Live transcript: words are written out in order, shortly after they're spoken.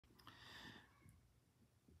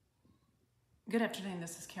Good afternoon,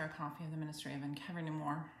 this is Beaty-Coffey of the Ministry of Uncovering and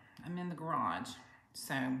More. I'm in the garage,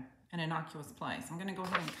 so an innocuous place. I'm going to go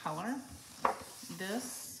ahead and color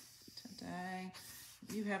this today.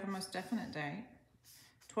 You have a most definite date.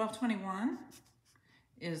 12/21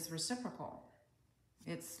 is reciprocal.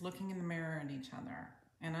 It's looking in the mirror at each other.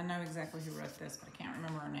 And I know exactly who wrote this, but I can't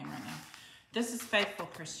remember her name right now. This is Faithful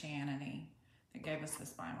Christianity that gave us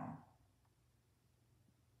this Bible.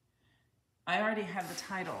 I already have the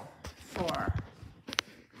title for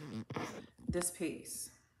this piece.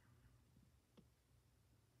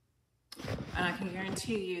 And I can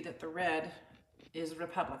guarantee you that the red is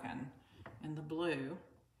Republican and the blue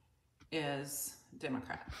is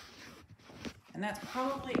Democrat. And that's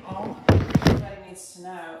probably all everybody needs to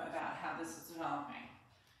know about how this is developing.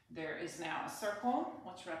 There is now a circle,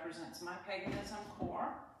 which represents my paganism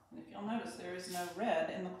core. And if you'll notice, there is no red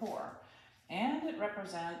in the core. And it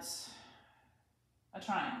represents a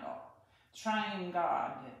triangle. Triune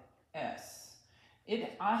God S.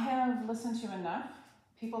 I have listened to enough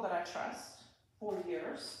people that I trust for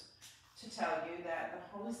years to tell you that the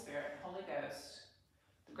Holy Spirit, Holy Ghost,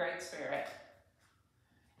 the Great Spirit,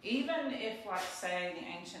 even if, like, say, the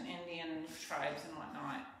ancient Indian tribes and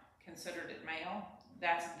whatnot considered it male,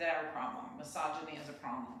 that's their problem. Misogyny is a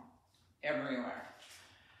problem everywhere.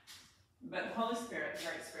 But the Holy Spirit, the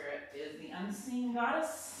Great Spirit, is the unseen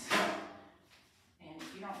goddess. And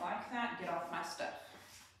if you don't like that, get off my stuff.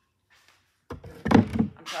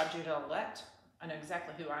 I'm Todd Judah-elect. I know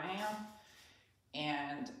exactly who I am.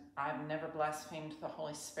 And I've never blasphemed the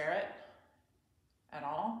Holy Spirit at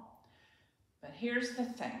all. But here's the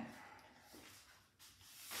thing.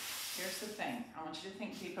 I want you to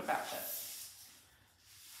think deep about this.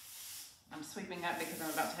 I'm sweeping up because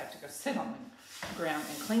I'm about to have to go sit on the ground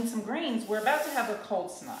and clean some greens. We're about to have a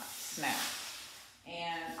cold snap.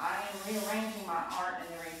 And I am rearranging my art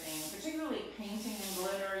and everything, particularly painting and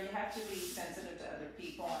glitter. You have to be sensitive to other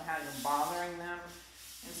people and how you're bothering them.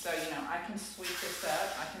 And so, I can sweep this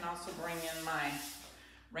up. I can also bring in my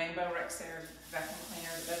Rainbow Rexair vacuum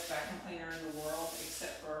cleaner, the best vacuum cleaner in the world,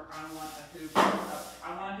 except for I want a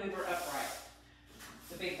Hoover upright.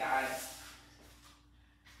 The big guys.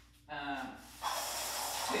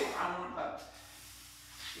 Two, I want both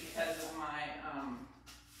because of my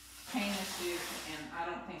pain issues, and I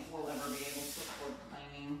don't think we'll ever be able to afford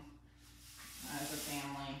cleaning as a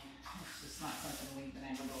family. It's just not something we've been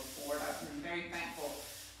able to afford. I've been very thankful.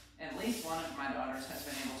 At least one of my daughters has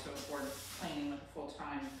been able to afford cleaning with a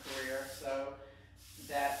full-time career, so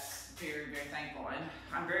that's very, very thankful. And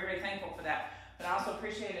I'm very, very thankful for that. But I also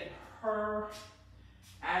appreciated her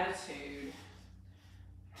attitude,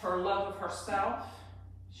 her love of herself.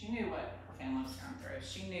 She knew what her family was going through.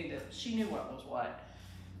 She knew what was what.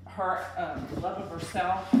 Her love of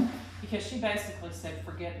herself, because she basically said,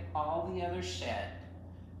 forget all the other shit.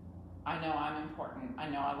 I know I'm important. I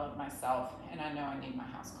know I love myself, and I know I need my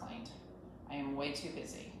house cleaned. I am way too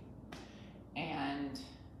busy. And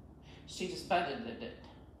she just budgeted it.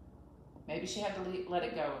 Maybe she had to let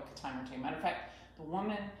it go a time or two. Matter of fact, the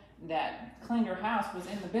woman that cleaned her house was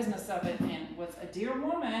in the business of it and was a dear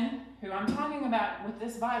woman who I'm talking about with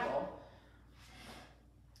this Bible.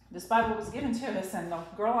 This Bible was given to us, and the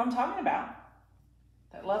girl I'm talking about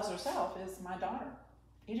that loves herself is my daughter,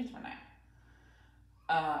 Edith Renee.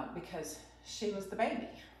 Because she was the baby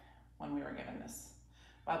when we were given this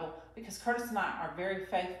Bible. Because Curtis and I are very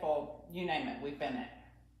faithful, you name it, we've been it.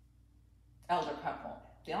 Elder couple.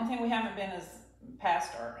 The only thing we haven't been is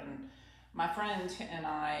pastor. And my friend and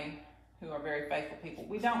I, who are very faithful people,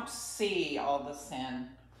 we don't see all the sin.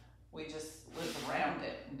 We just live around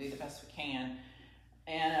it and do the best we can.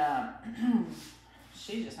 And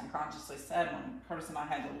she just unconsciously said when Curtis and I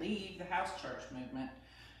had to leave the house church movement,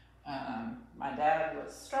 my dad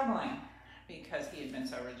was struggling because he had been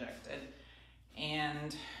so rejected.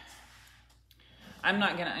 And I'm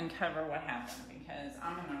not going to uncover what happened because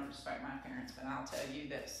I'm going to respect my parents, but I'll tell you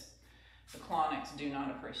this. The Clonics do not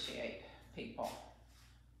appreciate people.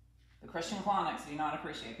 The Christian Clonics do not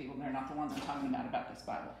appreciate people. They're not the ones I'm talking about this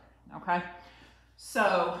Bible. Okay?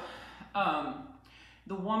 So,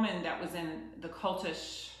 the woman that was in the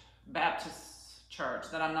cultish Baptist church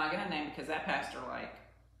that I'm not going to name because that pastor,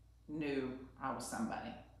 knew I was somebody.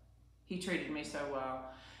 He treated me so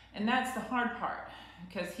well. And that's the hard part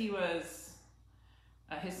because his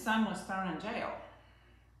son was thrown in jail.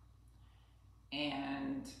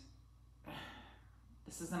 And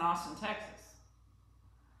this is in Austin, Texas.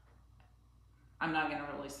 I'm not going to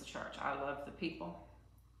release the church. I love the people.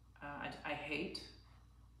 I hate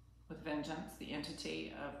with vengeance the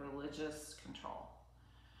entity of religious control.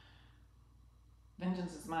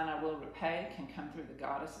 vengeance is mine, I will repay, can come through the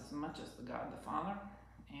goddess as much as the God the Father.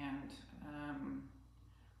 And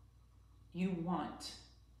you want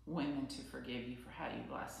women to forgive you for how you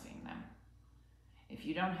blaspheme them. If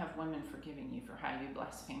you don't have women forgiving you for how you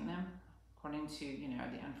blaspheme them, according to,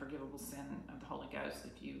 the unforgivable sin of the Holy Ghost,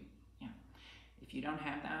 if you don't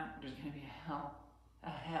have that, there's going to be a hell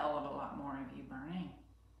of a lot more of you burning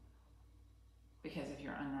because of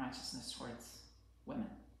your unrighteousness towards women.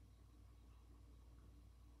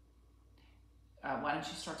 Why don't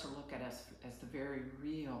you start to look at us as the very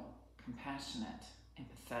real, compassionate,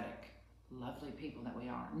 empathetic, lovely people that we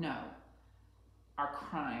are? No, our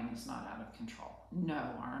crime is not out of control. No,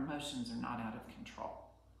 our emotions are not out of control.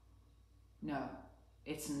 No,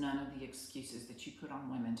 it's none of the excuses that you put on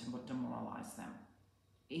women to demoralize them.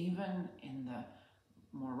 Even in the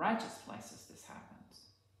more righteous places this happens.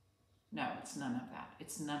 No, it's none of that.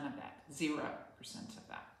 It's none of that. 0% of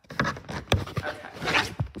that.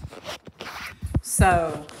 Okay.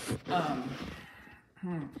 So,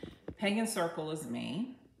 Pagan Circle is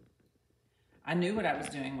me. I knew what I was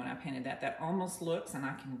doing when I painted that. That almost looks, and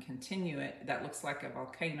I can continue it, that looks like a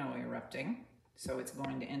volcano erupting. So it's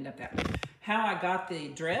going to end up that way. How I got the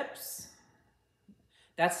drips,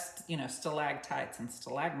 that's, stalactites and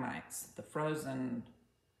stalagmites, the frozen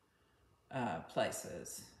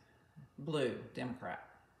places. Blue, Democrat.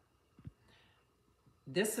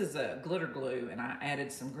 This is a glitter glue, and I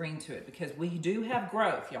added some green to it because we do have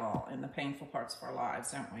growth, y'all, in the painful parts of our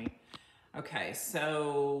lives, don't we? Okay,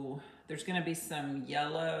 so there's going to be some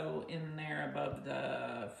yellow in there above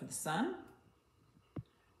for the sun.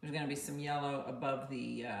 There's going to be some yellow above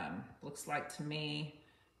the, looks like to me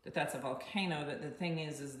that's a volcano. That the thing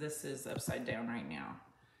is this is upside down right now.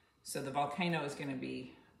 So the volcano is going to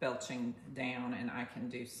be belching down, and I can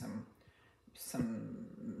do some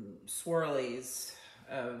swirlies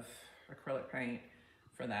of acrylic paint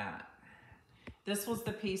for that. This was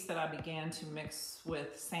the piece that I began to mix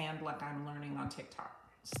with sand like I'm learning on TikTok.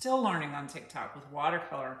 Still learning on TikTok with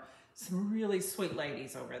watercolor. Some really sweet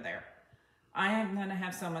ladies over there. I am going to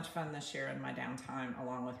have so much fun this year in my downtime,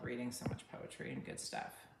 along with reading so much poetry and good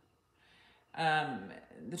stuff.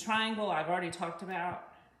 The triangle I've already talked about.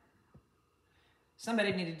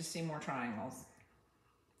 Somebody needed to see more triangles.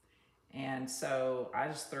 And so I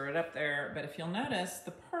just threw it up there. But if you'll notice,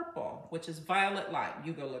 the purple, which is violet light,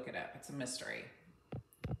 you go look it up. It's a mystery.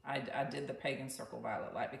 I did the Pagan Circle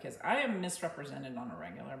violet light because I am misrepresented on a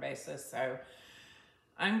regular basis. So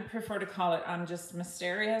I prefer to call it, I'm just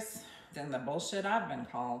mysterious than the bullshit I've been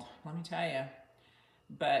called, let me tell you.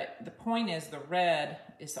 But the point is the red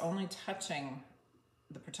is only touching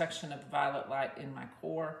the protection of the violet light in my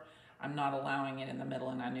core. I'm not allowing it in the middle,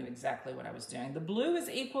 and I knew exactly what I was doing. The blue is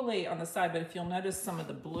equally on the side, but if you'll notice, some of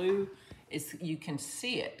the blue is, you can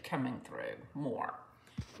see it coming through more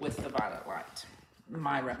with the violet light.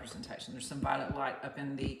 My representation. There's some violet light up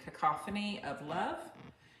in the cacophony of love.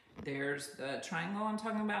 There's the triangle I'm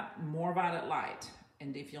talking about, more violet light.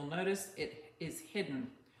 And if you'll notice, it is hidden.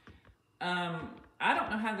 I don't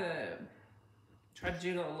know how the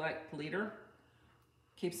Trijuda-elect leader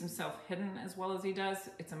keeps himself hidden as well as he does.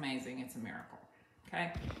 It's amazing. It's a miracle.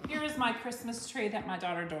 Okay. Here is my Christmas tree that my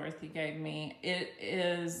daughter Dorothy gave me. It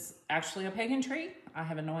is actually a pagan tree. I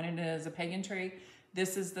have anointed it as a pagan tree.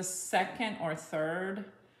 This is the second or third.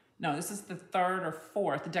 No, this is the third or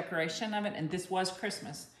fourth decoration of it. And this was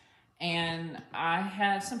Christmas. And I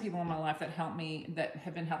had some people in my life that helped me, that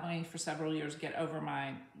have been helping me for several years get over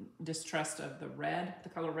my distrust of the red, the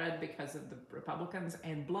color red, because of the Republicans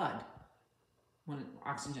and blood when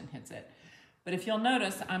oxygen hits it. But if you'll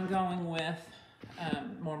notice, I'm going with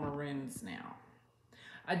more maroons now.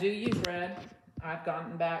 I do use red. I've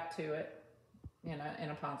gotten back to it in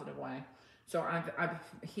a positive way. So I've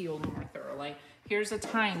healed more thoroughly. Here's a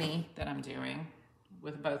tiny that I'm doing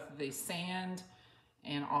with both the sand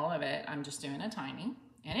and all of it. I'm just doing a tiny,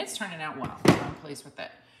 and it's turning out well. I'm pleased with it.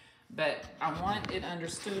 But I want it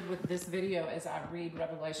understood with this video as I read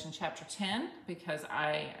Revelation chapter 10, because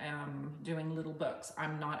I am doing little books.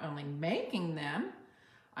 I'm not only making them,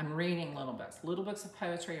 I'm reading little books. Little books of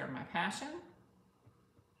poetry are my passion.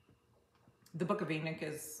 The Book of Enoch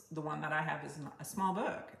is the one that I have, is a small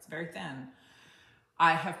book. It's very thin.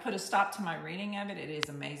 I have put a stop to my reading of it. It is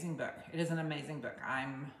an amazing book. It is an amazing book.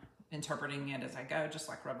 I'm interpreting it as I go, just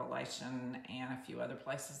like Revelation and a few other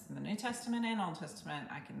places in the New Testament and Old Testament.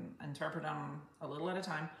 I can interpret them a little at a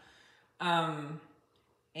time.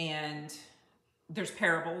 And there's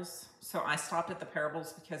parables. So I stopped at the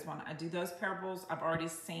parables because when I do those parables, I've already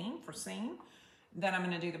foreseen that I'm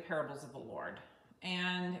going to do the parables of the Lord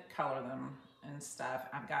and color them and stuff.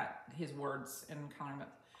 I've got his words in coloring, but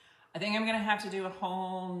I think I'm going to have to do a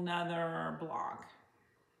whole nother blog.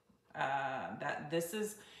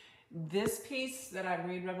 This piece that I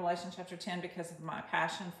read Revelation chapter 10 because of my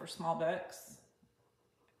passion for small books,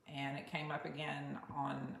 and it came up again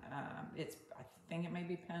on, I think it may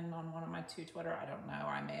be pinned on one of my two Twitter, I don't know,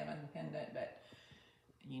 I may have unpinned it, but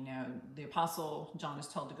you know, the Apostle John is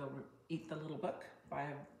told to go eat the little book by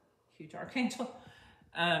a huge archangel,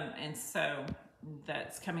 and so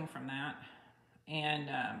that's coming from that, and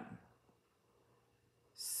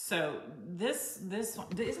so this one,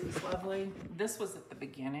 isn't this lovely? This was at the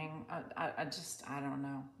beginning. I don't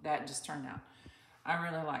know. That just turned out. I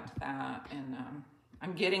really liked that, and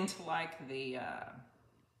I'm getting to like the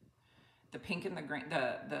pink and the green,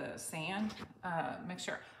 the sand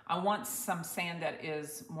mixture. I want some sand that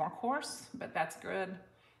is more coarse, but that's good.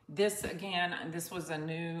 This again, this was a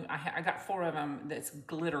new. I got 4 of them. That's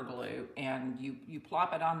glitter glue, and you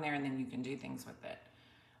plop it on there, and then you can do things with it.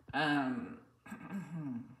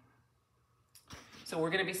 So we're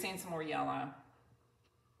going to be seeing some more yellow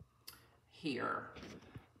here.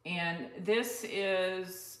 And this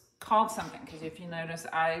is called something, because if you notice,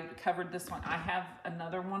 I covered this one. I have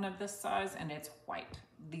another one of this size, and it's white.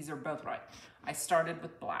 These are both white. I started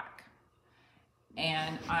with black.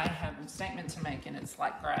 And I have a statement to make, and it's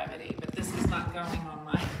like gravity, but this is not going on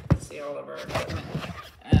my, see all over equipment.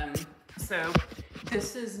 So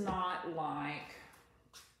this is not like,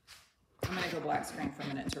 I'm going to go black screen for a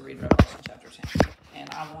minute to read Revelation chapter 10. And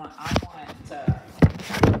I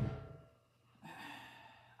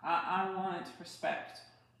want respect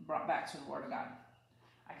brought back to the Word of God.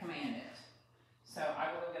 I command it. So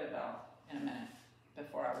I will get a bell in a minute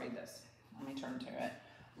before I read this. Let me turn to it.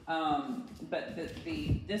 But this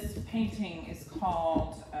painting is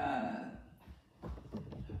called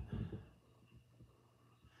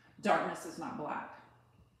Darkness is Not Black.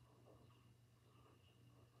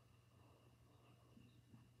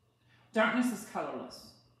 Darkness is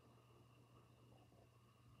colorless.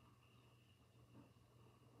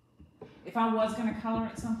 If I was going to color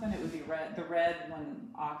it something, it would be red. The red,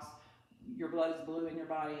 when your blood is blue in your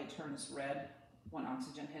body, it turns red when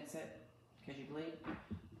oxygen hits it because you bleed.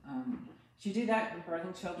 If you do that with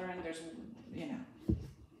birthing children, there's, you know.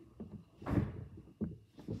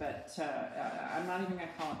 But I'm not even going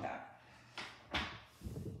to call it that.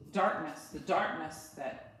 Darkness, the darkness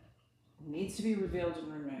that needs to be revealed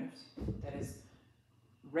and removed, that is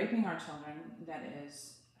raping our children, that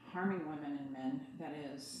is harming women and men, that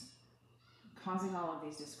is causing all of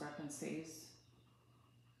these discrepancies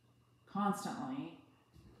constantly.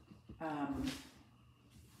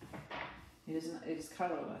 It is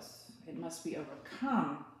colorless. It must be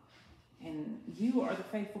overcome. And you are the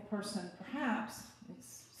faithful person, perhaps.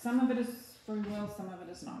 Some of it is free will, some of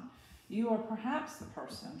it is not. You are perhaps the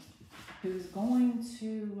person who's going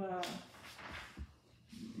to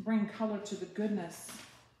bring color to the goodness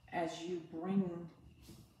as you bring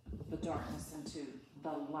the darkness into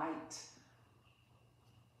the light.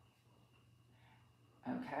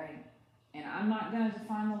 Okay? And I'm not going to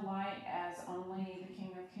define the light as only the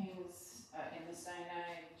King of Kings in this day and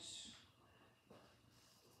age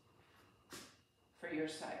for your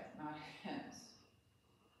sake, not his.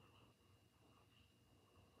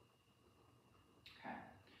 Okay.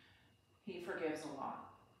 He forgives a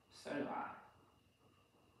lot. So do I.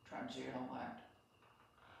 Tribes you don't let.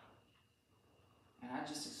 And I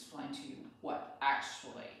just explained to you what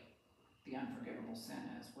actually the unforgivable sin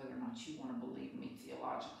is. Whether or not you want to believe me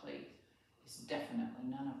theologically is definitely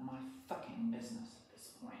none of my fucking business at this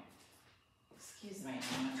point. Excuse me,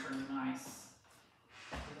 I'm going to turn nice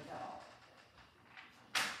to the bell.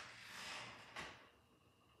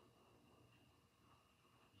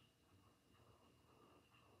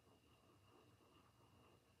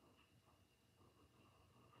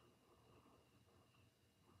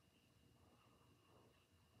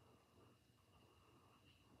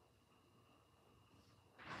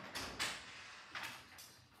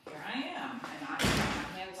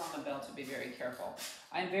 To be very careful.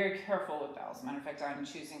 I'm very careful with bells. Matter of fact, I'm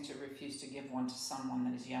choosing to refuse to give one to someone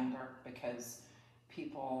that is younger because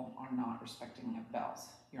people are not respecting of bells.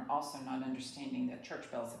 You're also not understanding that church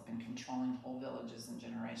bells have been controlling whole villages and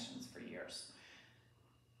generations for years.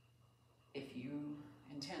 If you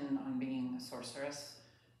intend on being a sorceress,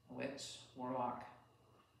 a witch, warlock,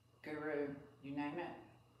 guru, you name it,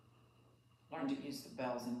 learn to use the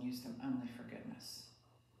bells and use them only for goodness.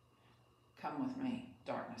 Come with me.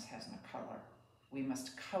 Darkness has no color. We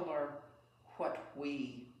must color what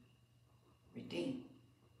we redeem.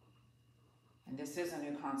 And this is a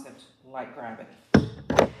new concept like gravity. I'm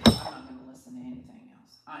not going to listen to anything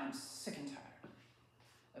else. I am sick and tired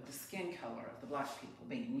of the skin color of the black people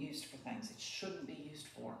being used for things it shouldn't be used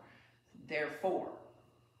for. Therefore,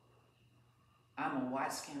 I'm a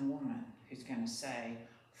white-skinned woman who's going to say,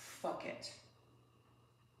 fuck it.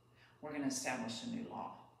 We're going to establish a new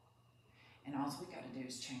law. And all we got to do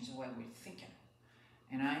is change the way we're thinking.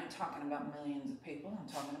 And I ain't talking about millions of people. I'm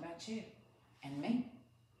talking about you and me.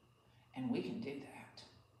 And we can do that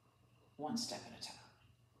one step at a time.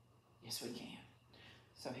 Yes, we can.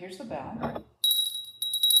 So here's the bell.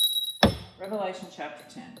 Revelation chapter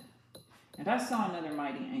 10. And I saw another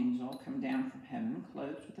mighty angel come down from heaven,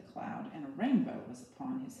 clothed with a cloud, and a rainbow was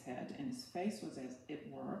upon his head, and his face was as it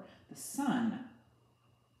were the sun.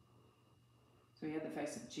 So he had the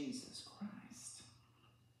face of Jesus Christ.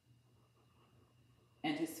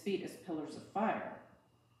 And his feet as pillars of fire.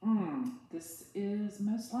 This is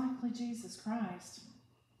most likely Jesus Christ.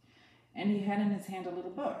 And he had in his hand a little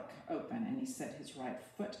book open, and he set his right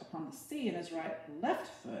foot upon the sea, and his left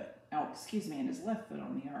foot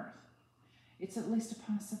on the earth. It's at least a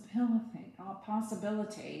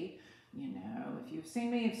possibility, you know. If you've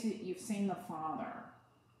seen me, you've seen the Father,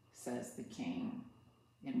 says the king,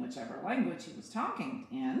 in whichever language he was talking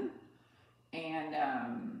in. And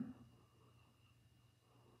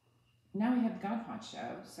now we have the Godpod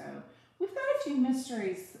show, so we've got a few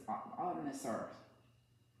mysteries on this earth.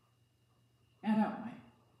 Now, don't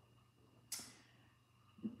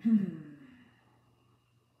we?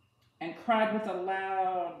 And cried with a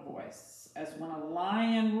loud voice, as when a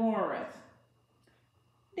lion roareth.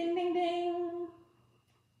 Ding, ding, ding.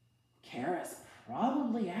 Kara's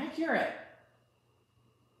probably accurate.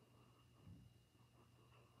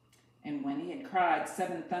 And when he had cried,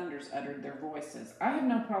 7 thunders uttered their voices. I have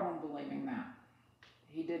no problem believing that.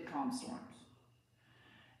 He did calm storms.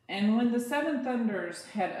 And when the 7 thunders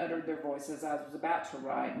had uttered their voices, I was about to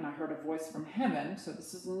write, and I heard a voice from heaven. So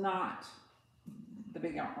this is not the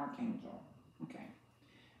big archangel. Okay.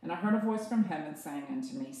 And I heard a voice from heaven saying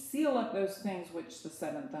unto me, seal up those things which the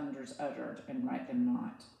 7 thunders uttered, and write them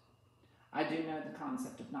not. I do know the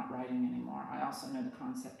concept of not writing anymore. I also know the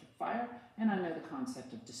concept of fire, and I know the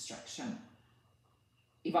concept of destruction.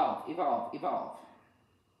 Evolve, evolve, evolve.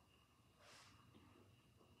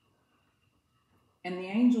 And the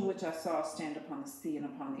angel which I saw stand upon the sea and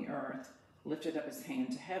upon the earth lifted up his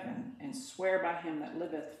hand to heaven, and sware by him that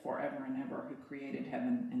liveth forever and ever, who created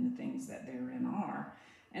heaven and the things that therein are,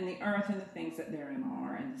 and the earth and the things that therein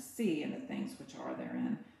are, and the sea and the things which are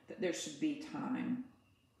therein, that there should be time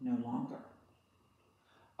no longer.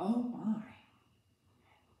 Oh my.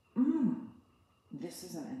 This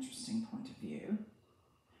is an interesting point of view.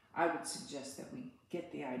 I would suggest that we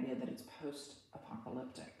get the idea that it's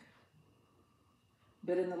post-apocalyptic.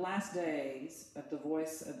 But in the last days of the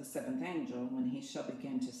voice of the 7th angel, when he shall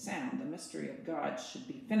begin to sound, the mystery of God should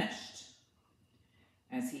be finished,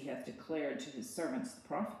 as he hath declared to his servants the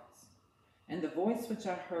prophets. And the voice which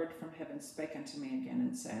I heard from heaven spake unto me again,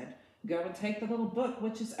 and said, Go and take the little book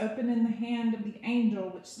which is open in the hand of the angel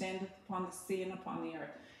which standeth upon the sea and upon the earth.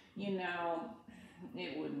 You know,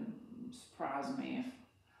 it wouldn't surprise me if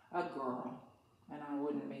a girl, and I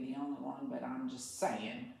wouldn't be the only one, but I'm just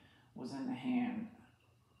saying, was in the hand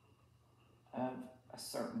of a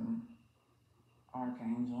certain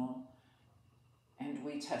archangel, and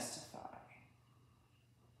we testify.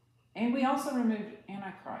 And we also removed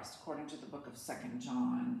Antichrist according to the book of 2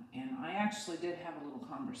 John, and I actually did have a little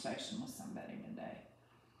conversation with somebody today,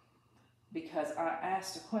 because I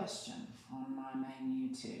asked a question on my main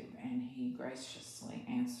YouTube, and he graciously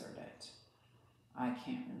answered it. I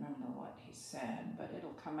can't remember what he said, but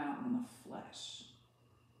it'll come out in the flesh.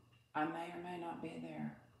 I may or may not be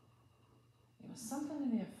there. It was something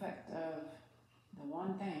to the effect of, the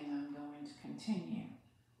one thing I'm going to continue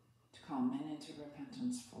to call men into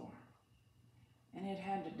repentance for. And it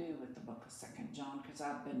had to do with the book of 2 John, because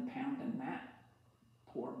I've been pounding that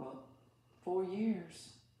poor book for years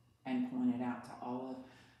and pointed out to all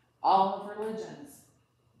of religions.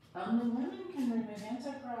 Only women can remove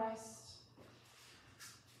Antichrist.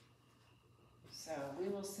 So we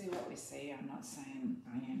will see what we see. I'm not saying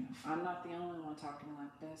I'm not the only one talking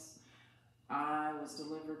like this. I was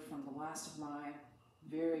delivered from the last of my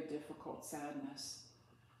very difficult sadness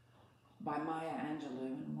by Maya Angelou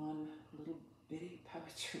in one little bitty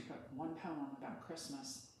poetry book, one poem about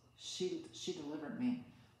Christmas. She delivered me.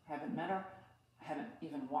 I haven't met her. I haven't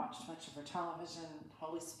even watched much of her television.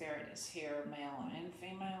 Holy Spirit is here, male and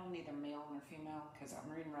female, neither male nor female, because I'm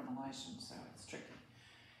reading Revelation, so it's tricky.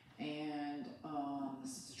 And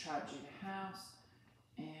this is the Tribe Judah house,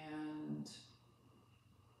 and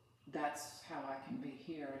that's how I can be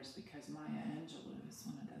here, is because Maya Angelou is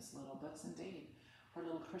one of those little books. Indeed, her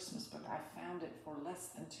little Christmas book. I found it for less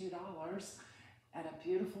than $2 at a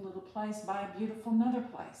beautiful little place by a beautiful another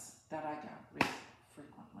place that I go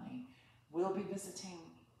frequently. We'll be visiting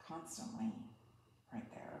constantly right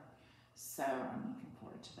there. So I'm looking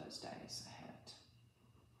forward to those days ahead.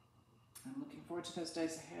 I'm looking forward to those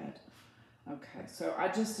days ahead. Okay, so I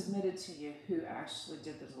just admitted to you who actually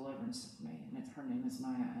did the deliverance of me, and her name is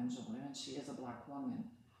Maya Angelou, and she is a black woman.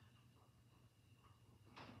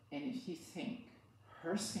 And if you think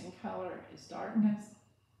her skin color is darkness,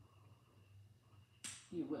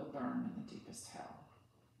 you will burn in the deepest hell.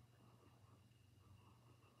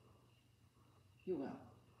 You will.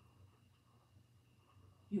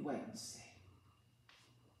 You wait and see.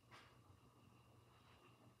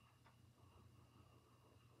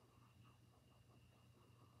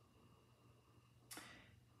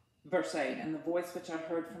 Verse 8, and the voice which I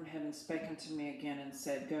heard from heaven spake unto me again and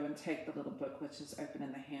said, Go and take the little book which is open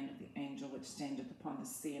in the hand of the angel which standeth upon the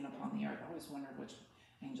sea and upon the earth. I always wondered which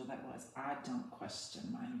angel that was. I don't question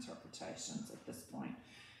my interpretations at this point.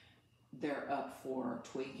 They're up for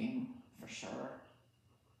tweaking for sure.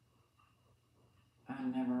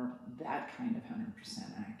 I'm never that kind of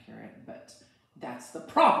 100% accurate, but that's the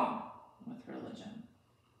problem with religion.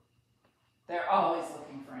 They're always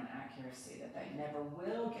looking for an accuracy that they never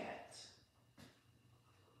will get.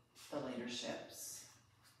 The leaderships.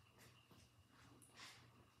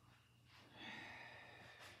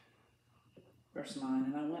 Verse 9,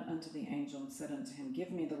 and I went unto the angel and said unto him,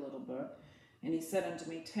 Give me the little book. And he said unto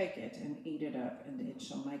me, Take it and eat it up, and it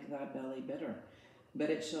shall make thy belly bitter, but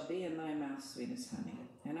it shall be in thy mouth sweet as honey.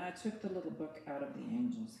 And I took the little book out of the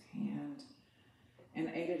angel's hand, and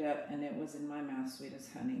ate it up, and it was in my mouth sweet as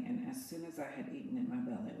honey. And as soon as I had eaten it, my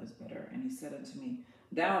belly was bitter. And he said unto me,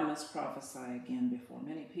 Thou must prophesy again before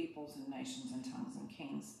many peoples and nations and tongues and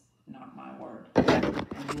kings, not my word.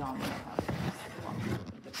 And you all know how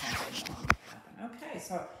the translation will happen. Okay,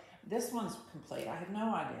 so this one's complete. I had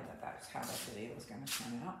no idea that that's how that video was going to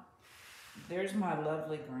turn out. There's my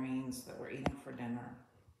lovely greens that we're eating for dinner.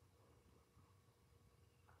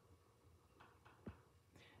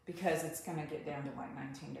 Because it's going to get down to like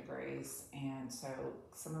 19 degrees. And so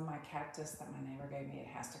some of my cactus that my neighbor gave me, it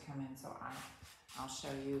has to come in. So I'll show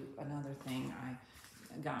you another thing. I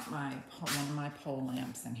got one of my pole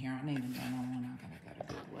lamps in here. I need another one. I'm going to go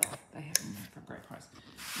to Goodwill. They have them for a great price.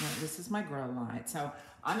 Now, this is my grow light. So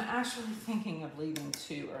I'm actually thinking of leaving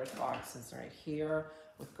 2 earth boxes right here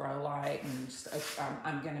with grow light. And just,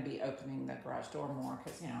 I'm going to be opening the garage door more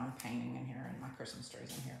because, you know, I'm painting in here and my Christmas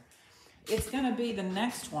tree's in here. It's going to be the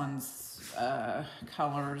next one's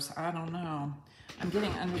colors. I don't know. I'm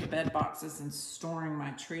getting under the bed boxes and storing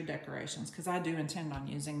my tree decorations because I do intend on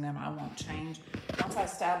using them. I won't change. Once I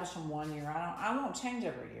establish them 1 year, I won't change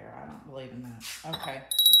every year. I don't believe in that. Okay.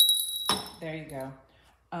 There you go.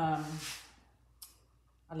 I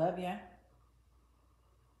love you.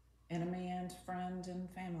 Enemy and friend and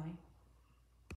family.